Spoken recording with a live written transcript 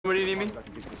me?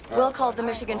 Will called the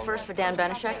Michigan first for Dan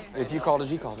Banashek. If you called it,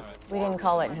 he called it. We didn't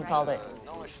call it, and he called it.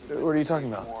 What are you talking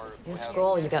about? You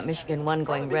scroll, you got Michigan 1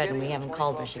 going red, and we haven't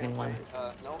called Michigan 1.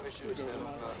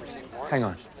 Hang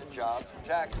on.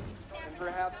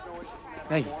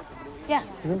 Maggie. Yeah.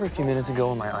 Remember a few minutes ago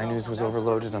when my iNews was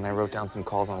overloaded and I wrote down some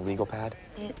calls on a legal pad?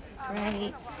 It's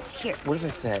right here. What did I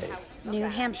say? New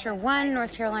Hampshire 1,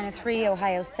 North Carolina 3,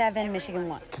 Ohio 7, Michigan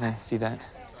 1. Can I see that?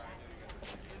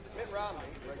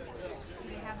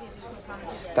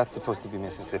 That's supposed to be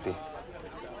Mississippi.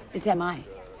 It's MI.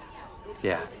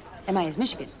 Yeah. MI is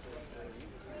Michigan.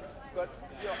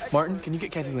 Martin, can you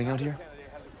get Kathy Ling out here?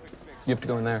 You have to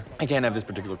go in there. I can't have this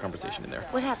particular conversation in there.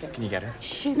 What happened? Can you get her?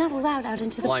 She's not allowed out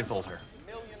into the... Blindfold her.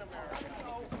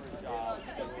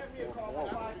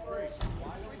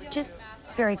 Just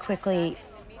very quickly,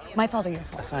 my fault or your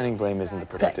fault? Assigning blame isn't the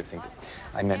productive thing to...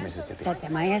 I meant Mississippi. That's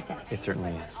MISS. It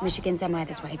certainly is. Michigan's MI,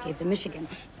 that's why I gave the Michigan.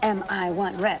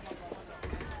 MI1 red.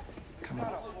 Come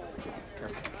on.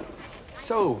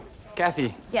 So,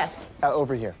 Kathy. Yes.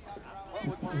 Over here.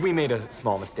 We made a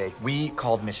small mistake. We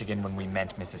called Michigan when we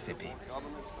meant Mississippi.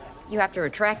 You have to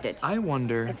retract it. I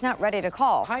wonder... It's not ready to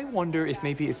call. I wonder if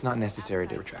maybe it's not necessary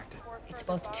to retract it. It's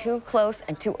both too close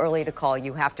and too early to call.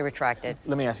 You have to retract it.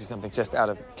 Let me ask you something, just out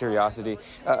of curiosity.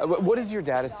 What does your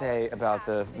data say about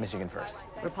the Michigan first?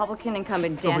 Republican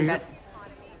incumbent Over Dan... here?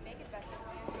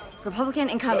 Republican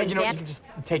incumbent you know, Dan... you can just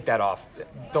take that off.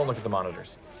 Don't look at the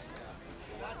monitors.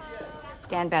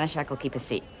 Dan Banashek will keep his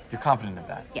seat. You're confident of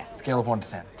that? Yes. Scale of 1 to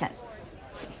 10. 10.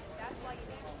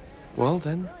 Well,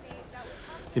 then,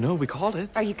 you know, we called it.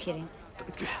 Are you kidding?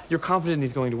 You're confident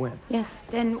he's going to win? Yes.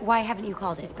 Then why haven't you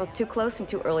called it? It's both too close and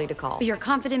too early to call. But you're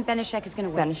confident Banashek is going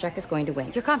to win. Banashek is going to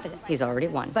win. You're confident. He's already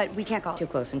won. But we can't call Too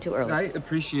it. close and too early. I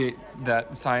appreciate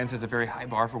that science has a very high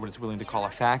bar for what it's willing to call a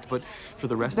fact, but for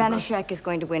the rest of us... Banashek is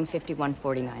going to win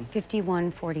 51-49.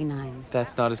 51-49.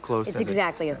 That's not as close It's as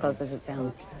exactly as close as it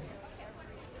sounds.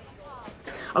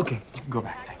 Okay, you can go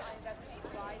back, thanks.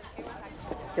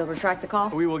 You'll retract the call?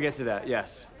 We will get to that,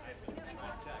 yes.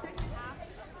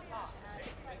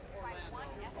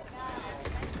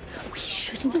 We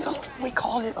shouldn't have... We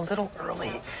called it a little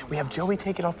early. We have Joey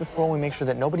take it off the scroll and we make sure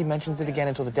that nobody mentions it again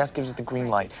until the desk gives us the green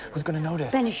light. Who's gonna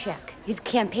notice? Banashek. He's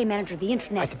campaign manager of the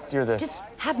internet. I can steer this. Just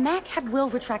have Will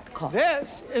retract the call.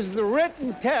 This is the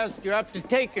written test you have to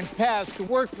take and pass to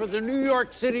work for the New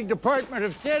York City Department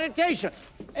of Sanitation.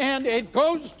 And it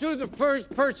goes to the first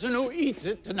person who eats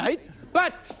it tonight.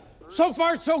 But so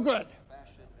far, so good.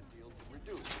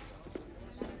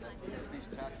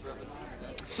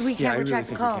 We can't retract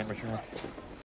the call. We can't retract.